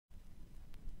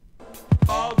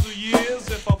All the years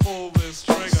if I pull this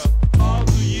trigger. All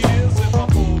the years if I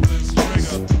pull this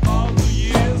trigger. All the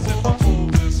years if I pull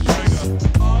this trigger.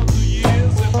 All the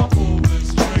years if I pull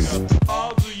this trigger.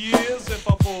 All the years if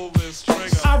I pull this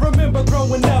trigger. I remember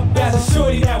growing up as a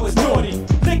shorty that was naughty,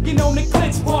 licking on the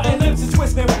clits, parting lips and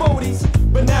twisting 40s.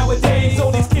 But nowadays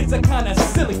all these kids are kinda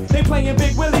silly. They playing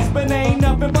big willies, but they ain't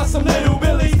nothing but some little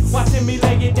billies. Watching me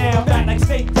lay it down, back like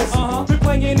steak gristle. Been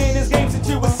playing in his games that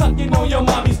you was sucking on your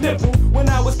mommy's nipple. When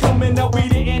I was coming up, we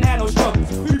didn't have no struggles.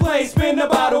 We played spin the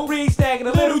bottle, read, stacking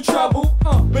a little trouble.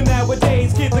 But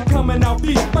nowadays kids are coming out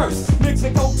feet first,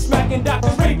 mixing coke, smacking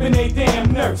doctors, raping they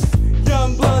damn nurse.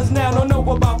 Young bloods now don't know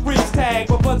about freeze tag,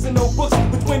 but bunch of notebooks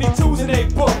with 22s in they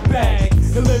book bag.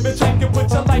 And living track and put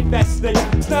your life at stake.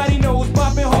 Snotty nose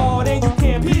popping hard and you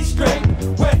can't pee straight.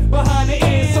 Wet behind the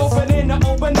ears, open in the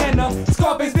old banana.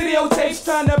 Scarface videotapes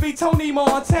trying to be Tony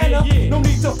Montana. No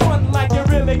need to front like you're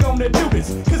really gonna do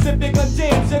this, cause if you're gonna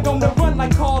jams, you're gonna run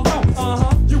like Carl Lewis.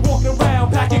 You walking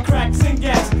around packing cracks and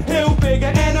gas, hill bigger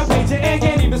and a pager and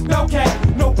can't even spell cat.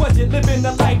 No budget, living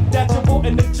the life that you bought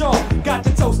in the jar. Got the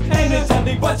toast and the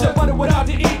jelly, but you butter without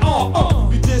the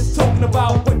E-R. You just talking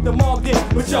about what the mob did,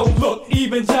 but yo look,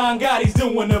 even John Gotti's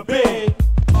doing a bid.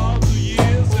 All the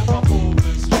years if I pull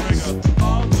this trigger.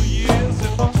 All the years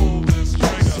if I pull this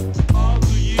trigger. All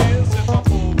the years if I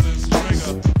pull this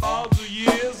trigger. All the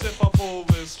years if I pull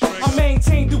this trigger. I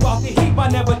maintain throughout the heat by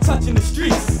never touching the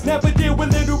streets. Never deal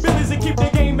with little billies and keep the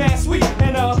game ass sweet.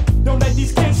 And don't let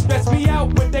these kids stress me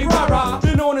out with they rah-rah.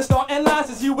 Been on the starting lines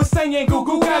as you were saying goo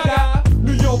goo gaga.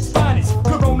 New York's finest,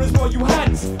 Corona's Royal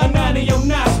Highness. A 9 in your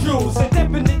nostrils and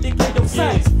definitely get your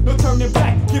signs. No turning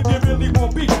back if you really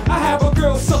want beef. I have a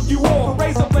girl suck you off,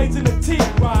 razor blades in the teeth.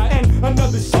 And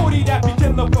another shorty that be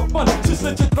killing for fun. She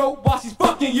slit your throat while she's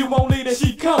fucking you, only that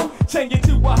she come. Chain you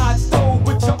to a hot stove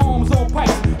with your arms on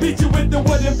pipes. Beat you with the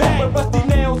wooden bag with rusty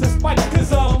nails and spikes.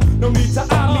 Cause no need to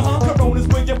eye me, Corona's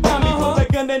where you find me. Pull a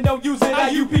gun and don't use it, I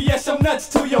UPS your nuts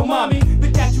to your mommy.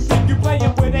 The cat you think you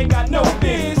playing with ain't got no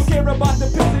fears. Who care about the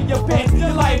piss in your pants,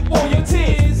 your life or your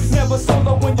tears. Never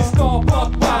solo when you start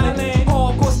buck wildin'.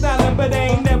 Hardcore styling, but they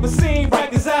ain't never seen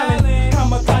Rikers Island.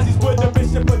 Kamikazes with a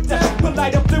bishop of death. Put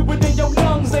light up fluid in your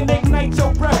lungs and ignite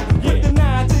your breath. Put the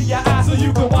 9 to your eyes so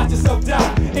you can watch yourself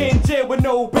die. In jail with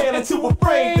no bail and too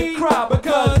afraid to cry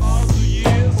because all the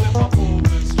years if I pull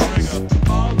this trigger.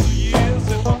 All the years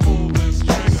if I pull this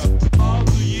trigger. All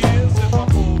the years if I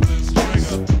pull this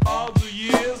trigger. All the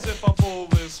years if I pull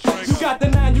this trigger. you got the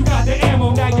 9, you got the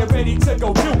ammo, now you're ready to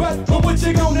go do it. But what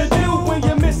you gonna do when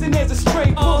you're missing is a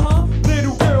straight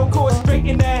little girl caught straight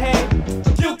in the head.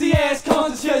 A guilty ass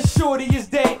conscience, your shorty is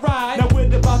dead. Now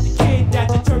what about the kid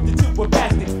that you turned into a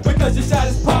bastard? Because you shot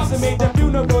his pops and made the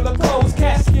funeral a closed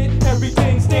casket.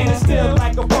 Everything standing still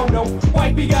like a photo.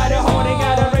 Wifey got it hard and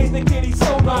gotta raise the kitty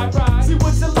solo. See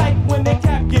what's it like when the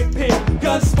cap get peeled?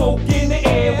 Gun smoke in the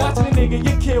air, watching the nigga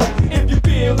you kill. If you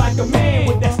feel like a man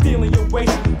with that steel in your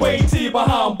waist, wait till you're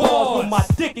behind bars with my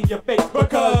dick in your face.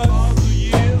 Because all the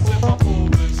years if I pull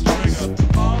this trigger.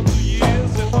 All the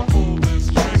years if I pull this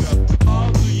trigger. All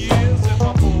the years if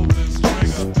I pull this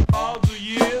trigger. All the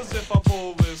years if I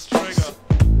pull this trigger.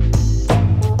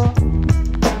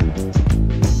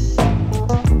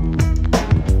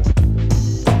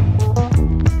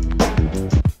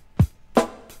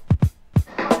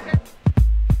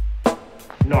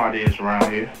 You know how it is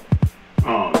around here.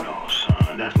 Oh no,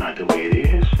 son, that's not the way it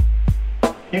is.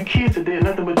 Your kids are there,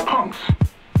 nothing but punks.